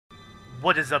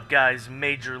What is up, guys?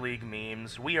 Major League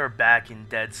Memes. We are back in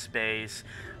Dead Space.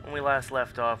 When we last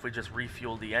left off, we just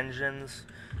refueled the engines.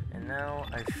 And now,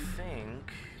 I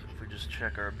think, if we just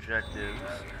check our objectives,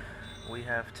 we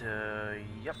have to...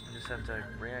 Yep, we just have to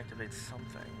reactivate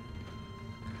something.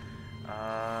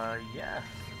 Yeah.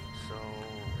 So,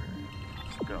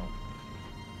 let's go.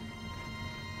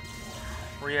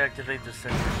 Reactivate the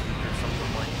centrifuge or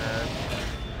something like that.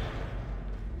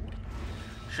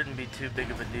 Shouldn't be too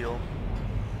big of a deal.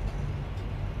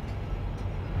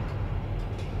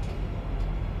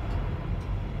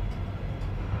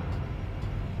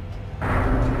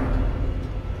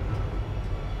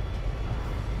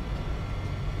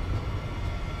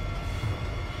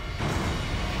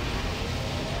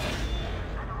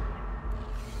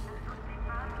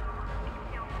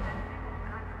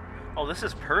 Oh, this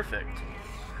is perfect.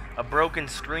 A broken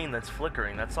screen that's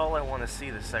flickering. That's all I want to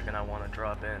see the second I want to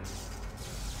drop in.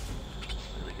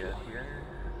 What do we got here?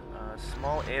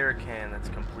 Small air can that's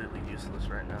completely useless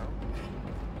right now.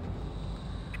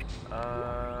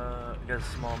 We got a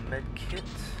small med kit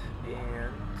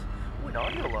and... Ooh, an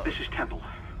audio log. This is Temple.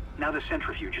 Now the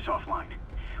centrifuge is offline.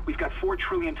 We've got 4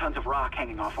 trillion tons of rock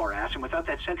hanging off our ass, and without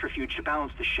that centrifuge to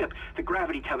balance the ship, the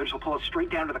gravity tethers will pull us straight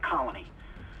down to the colony.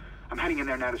 I'm heading in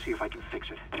there now to see if I can fix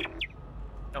it.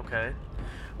 Okay.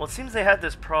 Well, it seems they had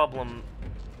this problem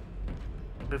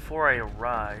before I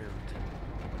arrived.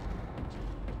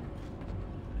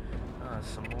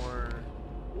 Some more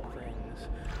things.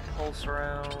 Pulse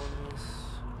rounds.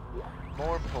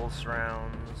 More pulse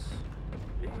rounds.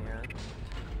 And...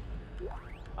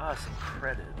 some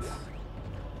credits.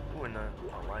 Ooh, and a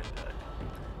line pack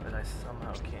that I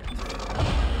somehow can't take.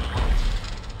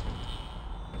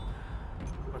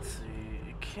 Let's see.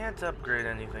 You can't upgrade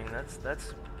anything.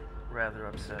 That's rather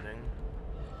upsetting.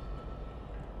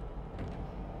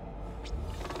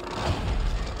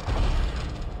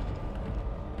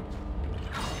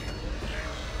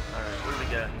 Alright, what do we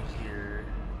got in here?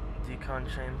 Decon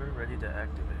chamber ready to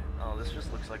activate. Oh, this just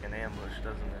looks like an ambush,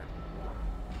 doesn't it?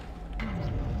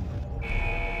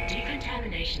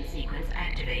 Decontamination sequence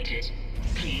activated.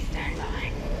 Please stand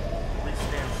by. Please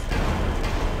stand still.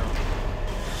 No.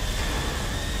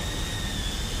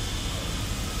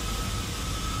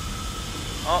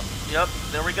 Oh, yep,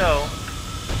 there we go.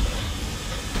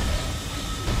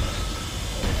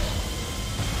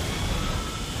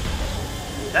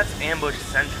 That's ambush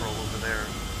central over there.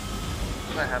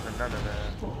 I'm not having none of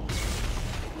that.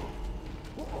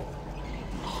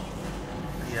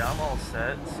 Yeah, I'm all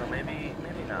set, so maybe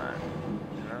not.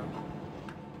 You know?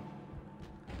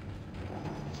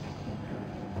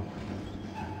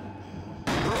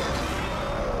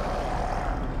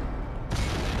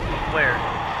 Where?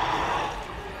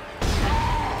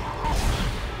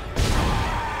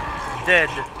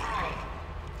 Dead.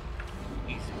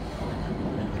 Easy.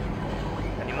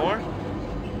 Any more?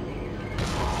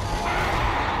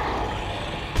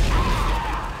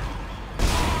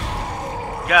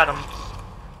 Got him.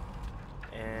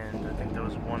 And I think there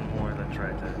was one more that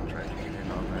tried to get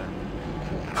in on that.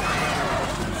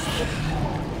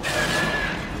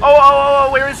 Oh,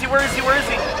 where is he? Where is he? Where is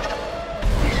he?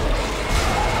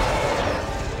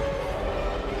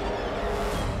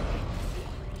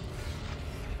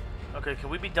 Okay, can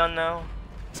we be done now?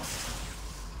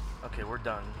 Okay, we're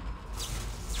done.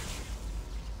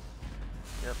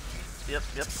 Yep,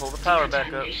 pull the power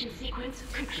back up. Decontamination sequence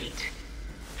complete.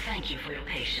 Thank you for your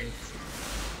patience.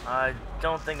 I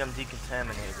don't think I'm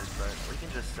decontaminated, but we can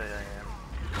just say I am.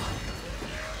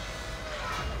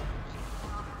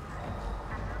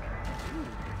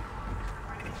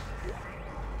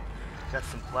 Got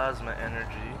some plasma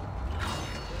energy.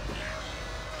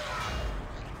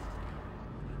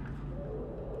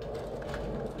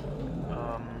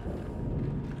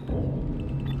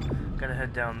 Gotta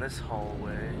head down this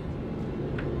hallway.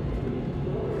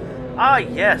 Ah,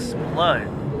 yes, blood.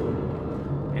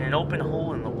 And an open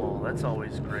hole in the wall. That's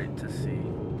always great to see.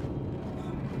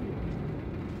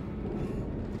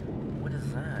 What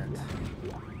is that?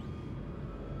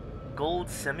 Gold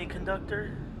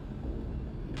semiconductor?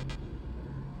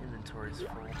 Inventory's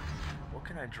full. What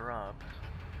can I drop?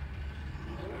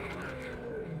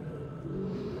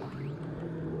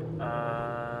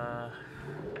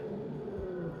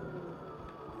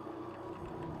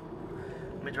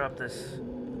 Let me drop this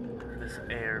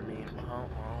air meme. Oh,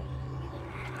 well.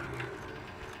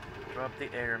 Drop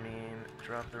the air meme,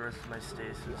 drop the rest of my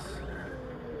stasis,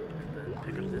 and then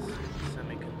pick up this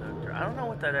semiconductor. I don't know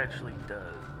what that actually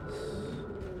does,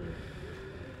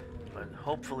 but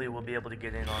hopefully we'll be able to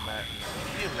get in on that in a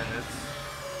few minutes.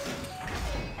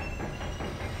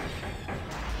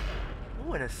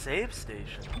 Ooh, and a save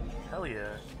station. Hell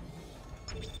yeah.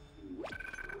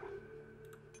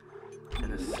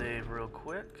 Gonna save real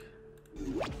quick.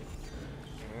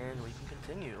 And we can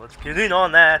continue. Let's get in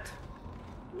on that.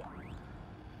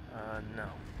 No.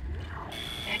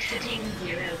 Exiting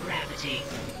zero gravity.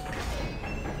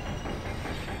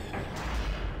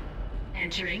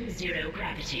 Entering zero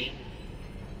gravity.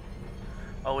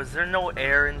 Oh, is there no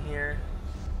air in here?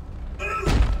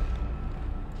 I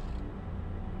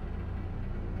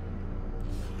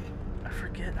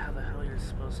forget how the hell you're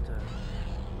supposed to...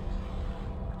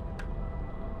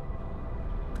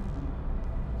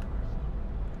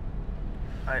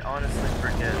 I honestly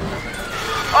forget.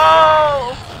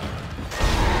 Oh!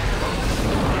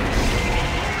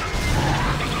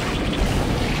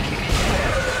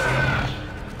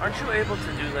 Aren't you able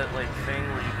to do that like thing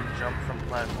where you can jump from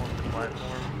platform to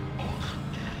platform?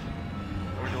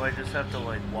 Or do I just have to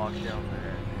like walk down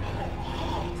there? So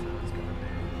it's gonna be.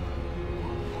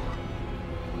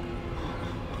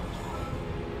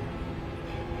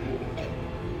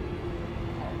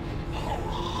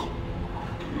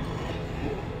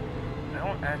 I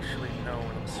don't actually know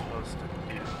what I'm supposed to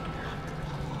do.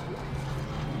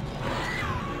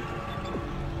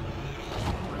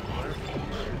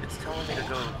 It's telling me to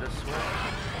go this way.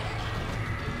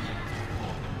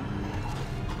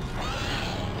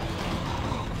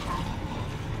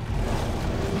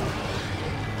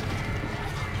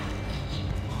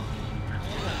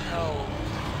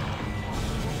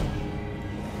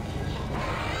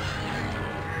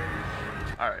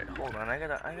 Alright, hold on, I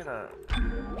gotta,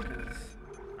 because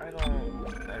I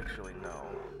don't actually know.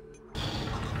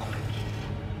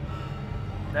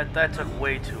 That took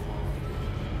way too long.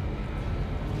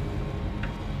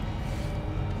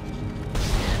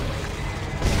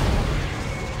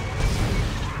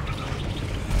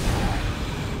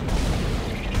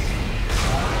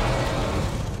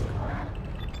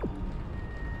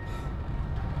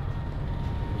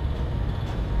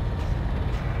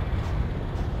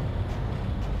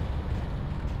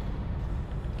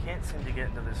 Can't seem to get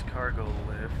into this cargo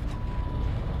lift.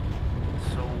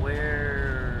 So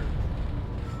where...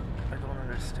 I don't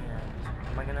understand.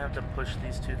 Am I gonna have to push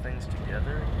these two things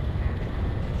together?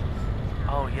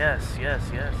 Oh yes, yes,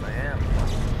 yes, I am.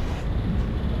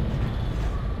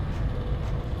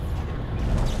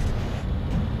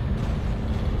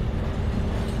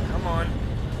 Come on.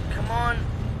 Come on!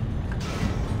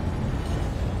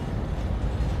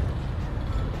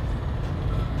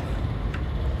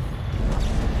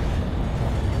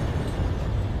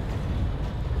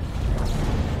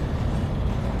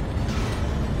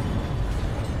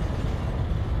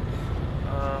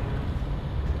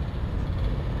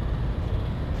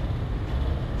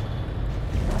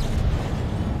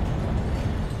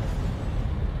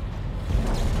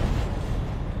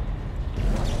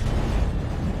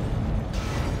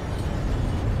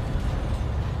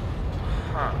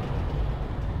 Huh.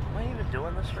 Am I even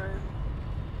doing this right?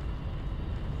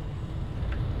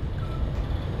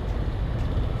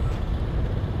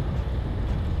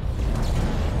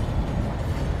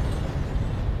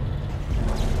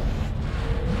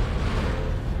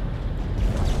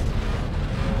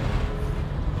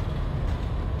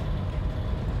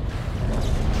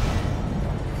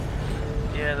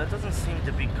 Yeah, that doesn't seem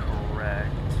to be correct.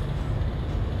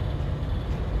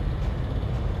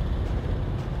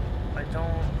 I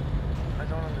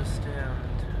don't understand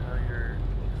how you're...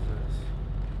 What is this?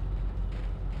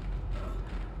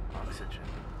 Oxygen.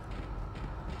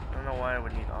 I don't know why I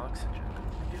would need oxygen.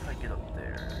 Maybe if I get up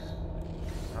there.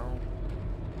 No?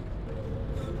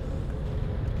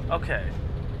 Okay.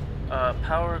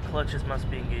 Power clutches must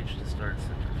be engaged to start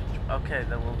centrifuge. Okay,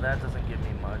 well that doesn't give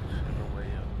me much in the way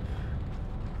of...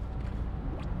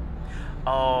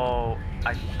 Oh,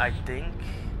 I think I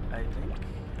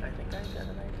got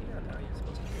an idea on how you're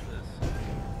supposed to do this.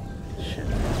 Shit.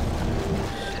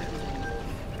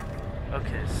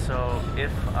 Okay, so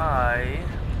if I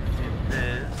do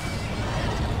this,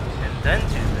 and then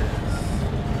do this,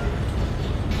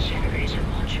 Generator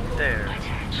module there.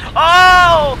 attached.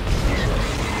 Oh!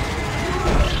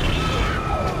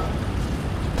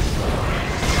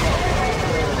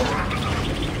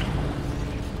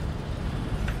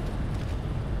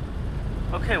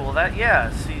 Okay, well that, yeah,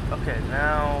 see, okay,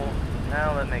 now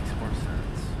that makes more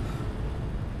sense.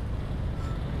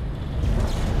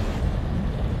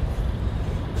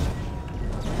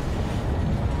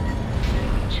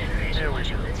 Generator There we go.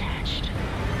 module attached.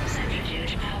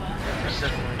 Centrifuge power. That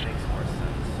definitely makes more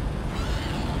sense.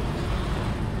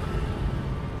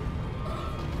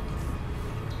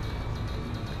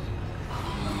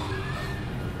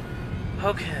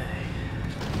 Okay.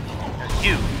 Now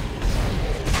you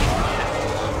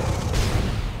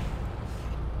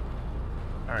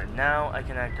Alright, now I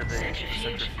can activate the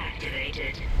Centrifuge centrifuge.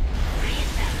 activated.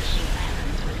 Re-establishing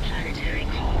balance with planetary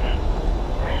cargo.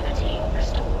 Gravity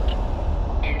restored.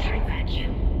 Entering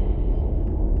vacuum.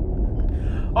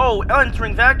 Oh,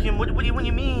 entering vacuum? What do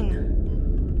you mean?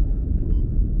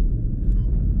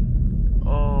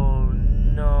 Oh,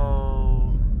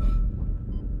 no.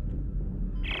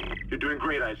 You're doing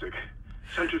great, Isaac.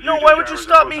 Centrifuge No, why would and you gyros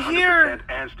stop are me both here? 100%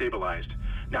 and stabilized.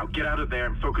 Now get out of there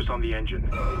and focus on the engine.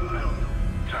 I don't know.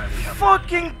 Time we have.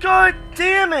 Fucking god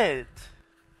damn it!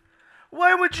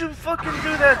 Why would you fucking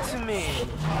do that to me?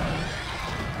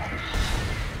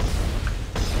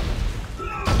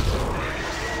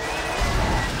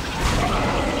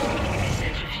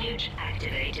 Centrifuge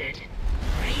activated.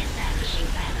 Re-establishing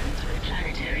balance with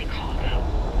planetary cargo.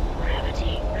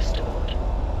 Gravity restored.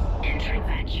 Entering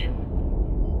vacuum.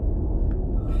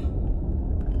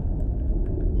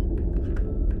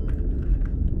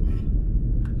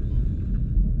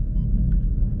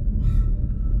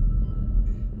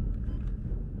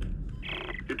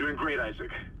 You're doing great,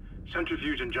 Isaac.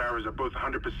 Centrifuge and gyros are both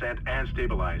 100% and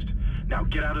stabilized. Now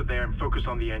get out of there and focus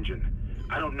on the engine.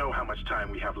 I don't know how much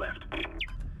time we have left.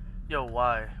 Yo,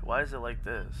 why? Why is it like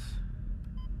this?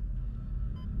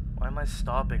 Why am I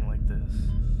stopping like this?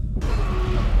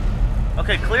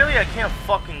 Okay, clearly I can't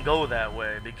fucking go that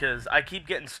way because I keep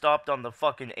getting stopped on the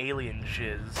fucking alien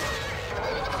shiz.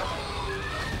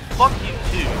 Fuck you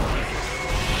too.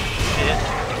 Shit.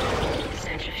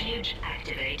 Centrifuge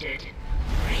activated.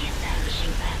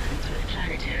 Re-establishing balance with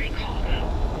planetary cargo.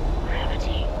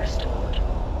 Gravity restored.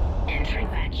 Entering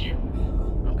vacuum.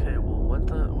 Okay, well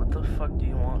what the fuck do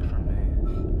you want from me?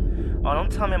 Oh, don't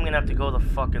tell me I'm gonna have to go the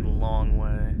fucking long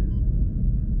way.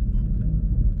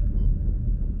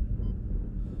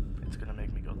 It's gonna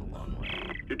make me go the long way.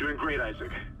 You're doing great,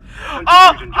 Isaac.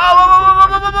 Oh! Centrifuge and Oh! gyros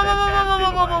are both 100%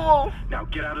 and Whoa! stabilized. Now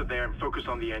get out of there and focus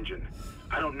on the engine.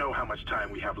 I don't know how much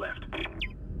time we have left.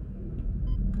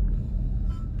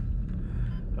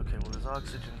 Okay, well there's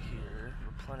oxygen here.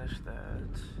 Replenish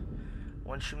that.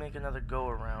 Once you make another go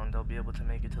around, I'll be able to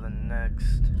make it to the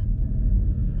next.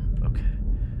 Okay.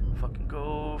 Fucking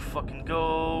go, fucking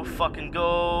go, fucking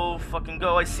go, fucking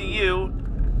go. I see you.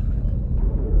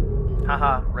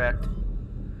 Haha, wrecked.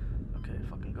 Okay,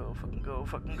 fucking go, fucking go,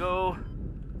 fucking go.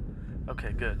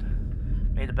 Okay, good.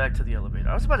 Made it back to the elevator.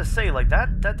 I was about to say, like,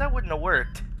 that wouldn't have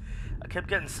worked. I kept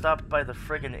getting stopped by the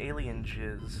friggin' alien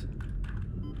jizz.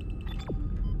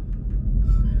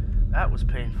 That was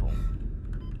painful.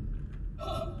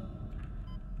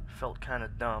 Felt kinda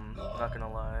dumb, not gonna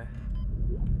lie.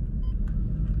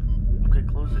 Okay,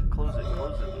 close it, close it,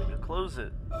 close it, nigga, close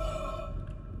it.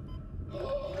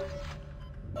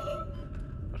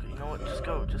 Okay, you know what? Just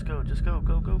go, just go, just go,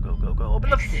 go, go, go, go, go. Open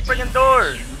the friggin'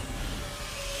 door!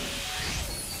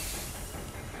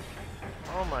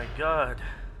 Oh my god.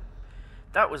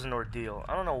 That was an ordeal.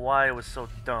 I don't know why it was so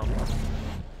dumb.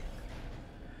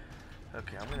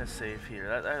 Okay, I'm gonna save here.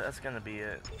 That's gonna be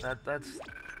it.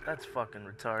 That's fucking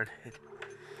retarded.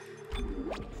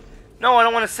 No, I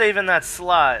don't want to save in that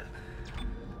slot.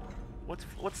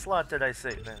 What slot did I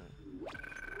save in?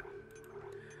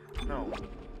 No,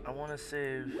 I want to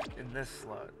save in this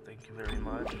slot. Thank you very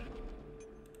much.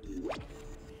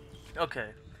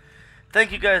 Okay,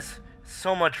 thank you guys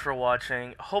so much for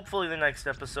watching. Hopefully the next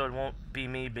episode won't be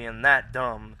me being that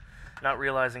dumb, not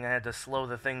realizing I had to slow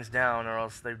the things down or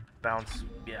else they bounce.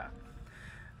 Yeah.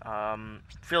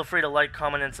 Feel free to like,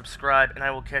 comment, and subscribe, and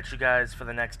I will catch you guys for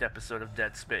the next episode of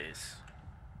Dead Space.